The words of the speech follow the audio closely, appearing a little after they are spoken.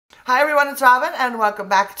Hi everyone, it's Robin and welcome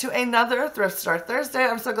back to another Thrift Store Thursday.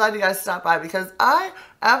 I'm so glad you guys stopped by because I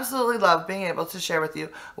absolutely love being able to share with you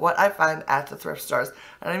what I find at the thrift stores.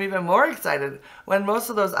 And I'm even more excited when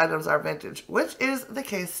most of those items are vintage, which is the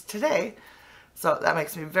case today. So that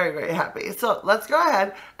makes me very, very happy. So let's go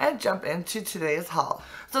ahead and jump into today's haul.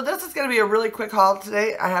 So this is going to be a really quick haul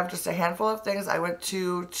today. I have just a handful of things. I went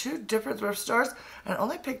to 2 different thrift stores and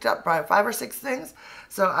only picked up probably 5 or 6 things.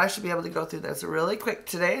 So I should be able to go through this really quick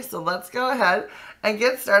today. So let's go ahead and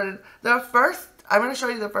get started. I'm going to show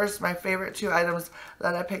you my favorite 2 items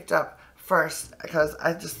that I picked up first because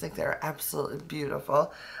I just think they're absolutely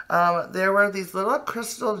beautiful. There were these little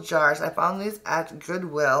crystal jars. I found these at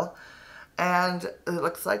Goodwill. And it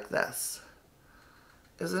looks like this.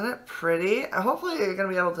 Isn't it pretty? Hopefully you're going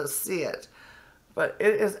to be able to see it. But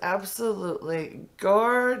it is absolutely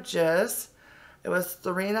gorgeous. It was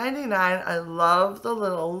 $3.99. I love the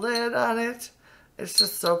little lid on it. It's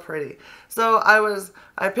just so pretty. So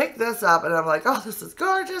I picked this up and I'm like, oh, this is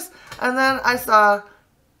gorgeous. And then I saw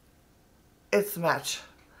it's match.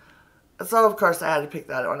 So, of course, I had to pick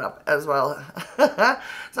that one up as well. So,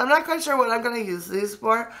 I'm not quite sure what I'm going to use these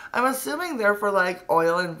for. I'm assuming they're for, like,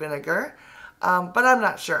 oil and vinegar. But I'm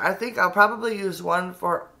not sure. I think I'll probably use one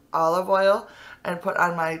for olive oil and put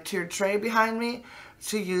on my tiered tray behind me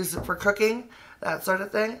to use for cooking, that sort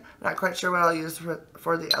of thing. Not quite sure what I'll use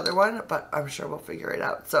for the other one, but I'm sure we'll figure it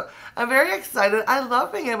out. So, I'm very excited. I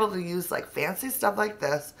love being able to use, like, fancy stuff like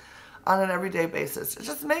this on an everyday basis. It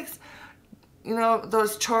just makes, you know,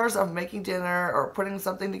 those chores of making dinner or putting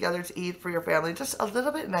something together to eat for your family just a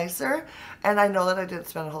little bit nicer. And I know that I didn't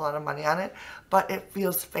spend a whole lot of money on it, but it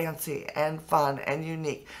feels fancy and fun and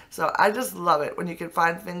unique. So I just love it when you can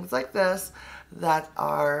find things like this that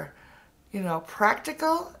are, you know,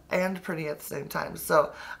 practical and pretty at the same time.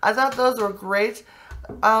 So I thought those were great.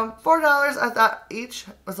 $4 I thought each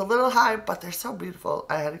was a little high, but they're so beautiful.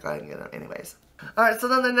 I had to go ahead and get them anyways. Alright, so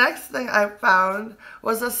then the next thing I found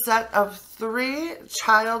was a set of 3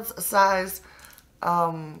 child's size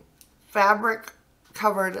fabric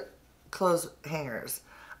covered clothes hangers.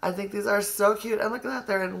 I think these are so cute. And look at that,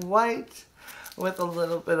 they're in white with a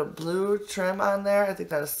little bit of blue trim on there. I think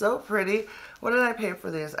that is so pretty. What did I pay for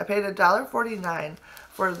these? I paid $1.49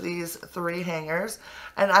 for these 3 hangers.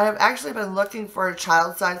 And I have actually been looking for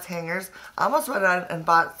child size hangers. I almost went on and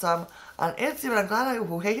bought some on Etsy, but I'm glad I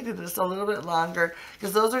waited just a little bit longer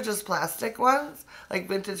because those are just plastic ones, like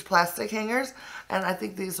vintage plastic hangers, and I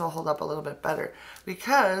think these will hold up a little bit better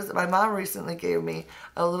because my mom recently gave me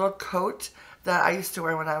a little coat that I used to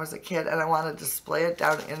wear when I was a kid, and I want to display it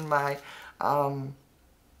down in my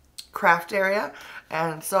craft area,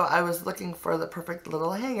 and so I was looking for the perfect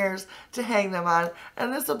little hangers to hang them on,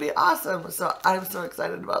 and this will be awesome. So I'm so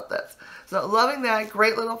excited about this. So loving that.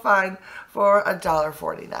 Great little find for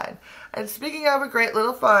 $1.49. And speaking of a great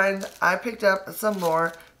little find, I picked up some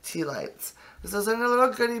more tea lights. This is in a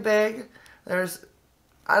little goodie bag. There's,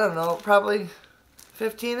 I don't know, probably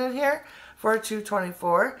 15 in here for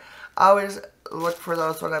 $2.24. I always look for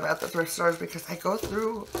those when I'm at the thrift stores because I go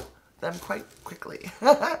through them quite quickly.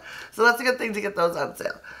 So that's a good thing to get those on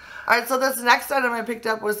sale. Alright, so this next item I picked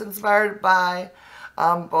up was inspired by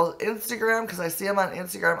both Instagram, because I see them on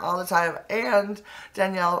Instagram all the time, and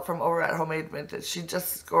Danielle from over at Homemade Vintage. She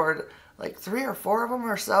just scored like 3 or 4 of them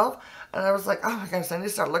herself, and I was like, oh my gosh, I need to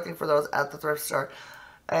start looking for those at the thrift store.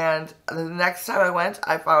 And the next time I went,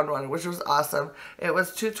 I found one, which was awesome. It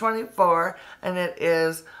was $2.24, and it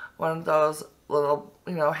is one of those little,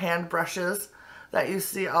 you know, hand brushes that you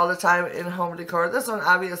see all the time in home decor. This one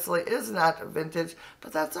obviously is not vintage,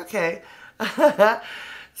 but that's okay.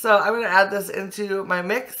 So I'm going to add this into my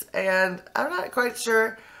mix, and I'm not quite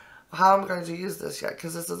sure how I'm going to use this yet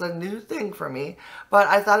because this is a new thing for me, but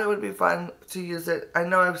I thought it would be fun to use it. I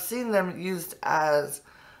know I've seen them used as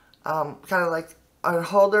kind of like a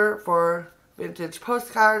holder for vintage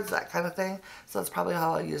postcards, that kind of thing, so that's probably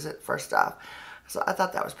how I'll use it first off. So I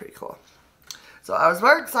thought that was pretty cool. So I was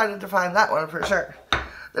very excited to find that one for sure.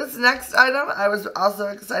 This next item I was also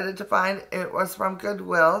excited to find. It was from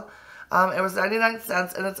Goodwill. It was 99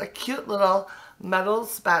 cents, and it's a cute little metal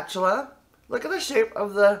spatula. Look at the shape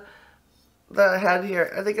of the head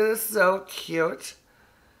here. I think it is so cute.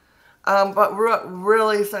 But what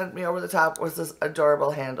really sent me over the top was this adorable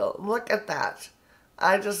handle. Look at that.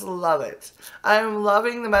 I just love it. I'm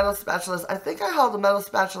loving the metal spatulas. I think I hauled a metal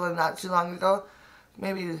spatula not too long ago.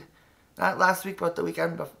 Maybe not last week, but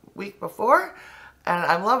the week before. And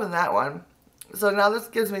I'm loving that one. So now this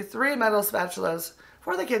gives me 3 metal spatulas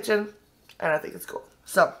for the kitchen. And I think it's cool.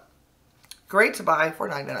 So, great to buy for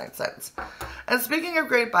 99 cents. And speaking of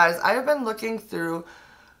great buys, I have been looking through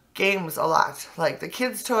games a lot, like the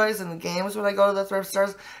kids' toys and the games when I go to the thrift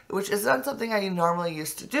stores, which is not something I normally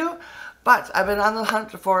used to do, but I've been on the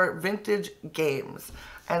hunt for vintage games,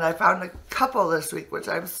 and I found a couple this week, which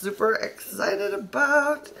I'm super excited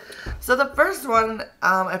about. So the first one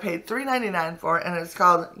I paid $3.99 for, and it's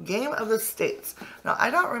called Game of the States. Now, I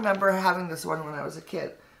don't remember having this one when I was a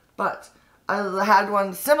kid, but I had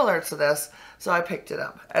one similar to this, so I picked it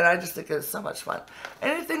up, and I just think it's so much fun.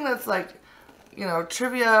 Anything that's like, you know,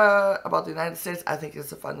 trivia about the United States, I think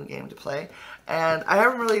is a fun game to play. And I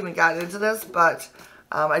haven't really even gotten into this, but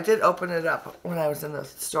I did open it up when I was in the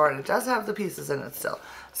store, and it does have the pieces in it still.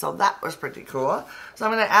 So that was pretty cool. So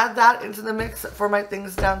I'm going to add that into the mix for my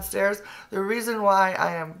things downstairs. The reason why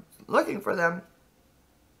I am looking for them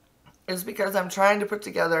is because I'm trying to put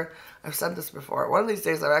together, I've said this before, one of these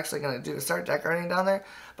days I'm actually going to start decorating down there.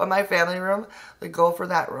 But my family room, the goal for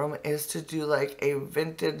that room is to do like a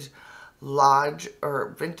vintage lodge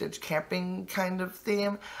or vintage camping kind of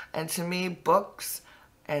theme, and to me books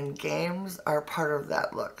and games are part of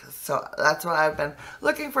that look. So that's why I've been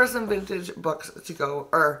looking for some vintage books to go,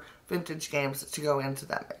 or vintage games to go into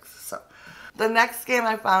that mix. So the next game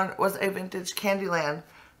I found was a vintage Candyland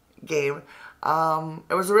game.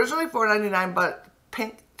 It was originally $4.99, but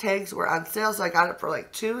pink tags were on sale, so I got it for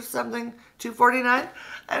like $2.49,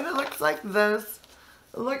 and it looks like this.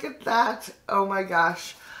 Look at that. Oh my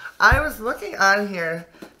gosh. I was looking on here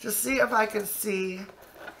to see if I could see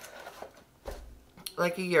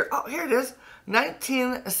like a year. Oh, here it is.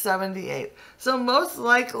 1978. So most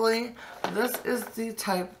likely this is the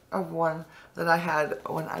type of one that I had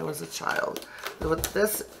when I was a child. With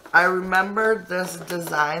this, I remember this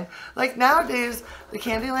design. Like nowadays, the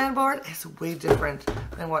Candyland board is way different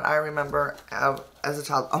than what I remember as a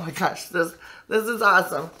child. Oh my gosh, this is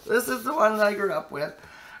awesome. This is the one that I grew up with,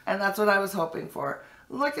 and that's what I was hoping for.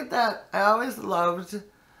 Look at that. I always loved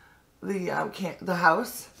the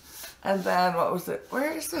house. And then, what was it?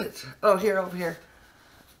 Where is it? Oh, here, over here.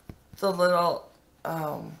 The little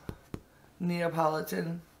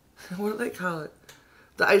Neapolitan, what do they call it?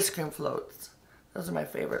 The ice cream floats. Those are my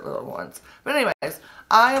favorite little ones. But anyways,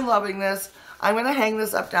 I am loving this. I'm going to hang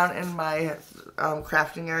this up down in my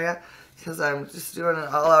crafting area, because I'm just doing it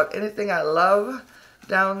all out. Anything I love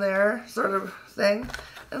down there sort of thing.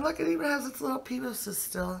 And look, it even has its little pieces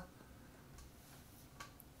still.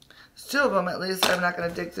 There's two of them at least. I'm not going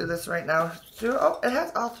to dig through this right now. Oh, it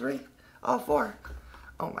has all three. All four.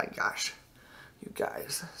 Oh my gosh. You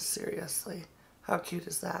guys, seriously. How cute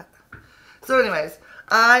is that? So anyways,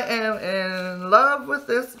 I am in love with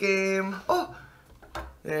this game. Oh,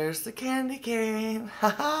 there's the candy cane.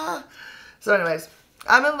 Haha. So anyways,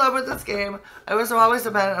 I'm in love with this game. It was always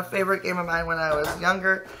been a favorite game of mine when I was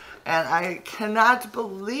younger. And I cannot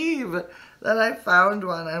believe that I found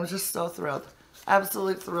one. I'm just so thrilled.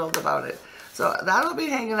 Absolutely thrilled about it. So that'll be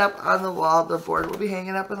hanging up on the wall. The board will be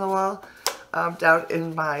hanging up on the wall down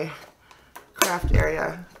in my craft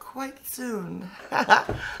area quite soon.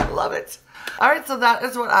 Love it. Alright, so that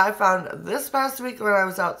is what I found this past week when I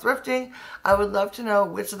was out thrifting. I would love to know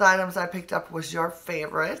which of the items I picked up was your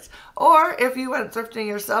favorite. Or if you went thrifting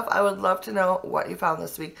yourself, I would love to know what you found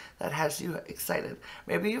this week that has you excited.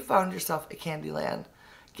 Maybe you found yourself a Candyland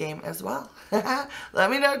game as well. Let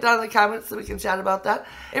me know down in the comments so we can chat about that.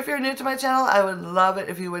 If you're new to my channel, I would love it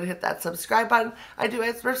if you would hit that subscribe button. I do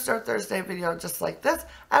a Thrift Store Thursday video just like this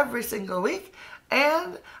every single week.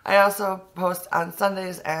 And I also post on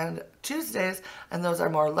Sundays and Tuesdays, and those are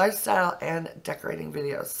more lifestyle and decorating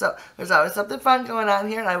videos. So there's always something fun going on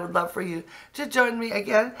here, and I would love for you to join me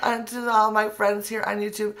again. And to all my friends here on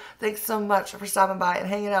YouTube, thanks so much for stopping by and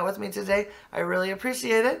hanging out with me today. I really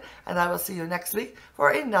appreciate it, and I will see you next week for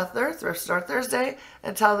another Thrift Store Thursday.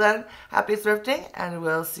 Until then, happy thrifting, and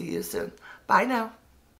we'll see you soon. Bye now.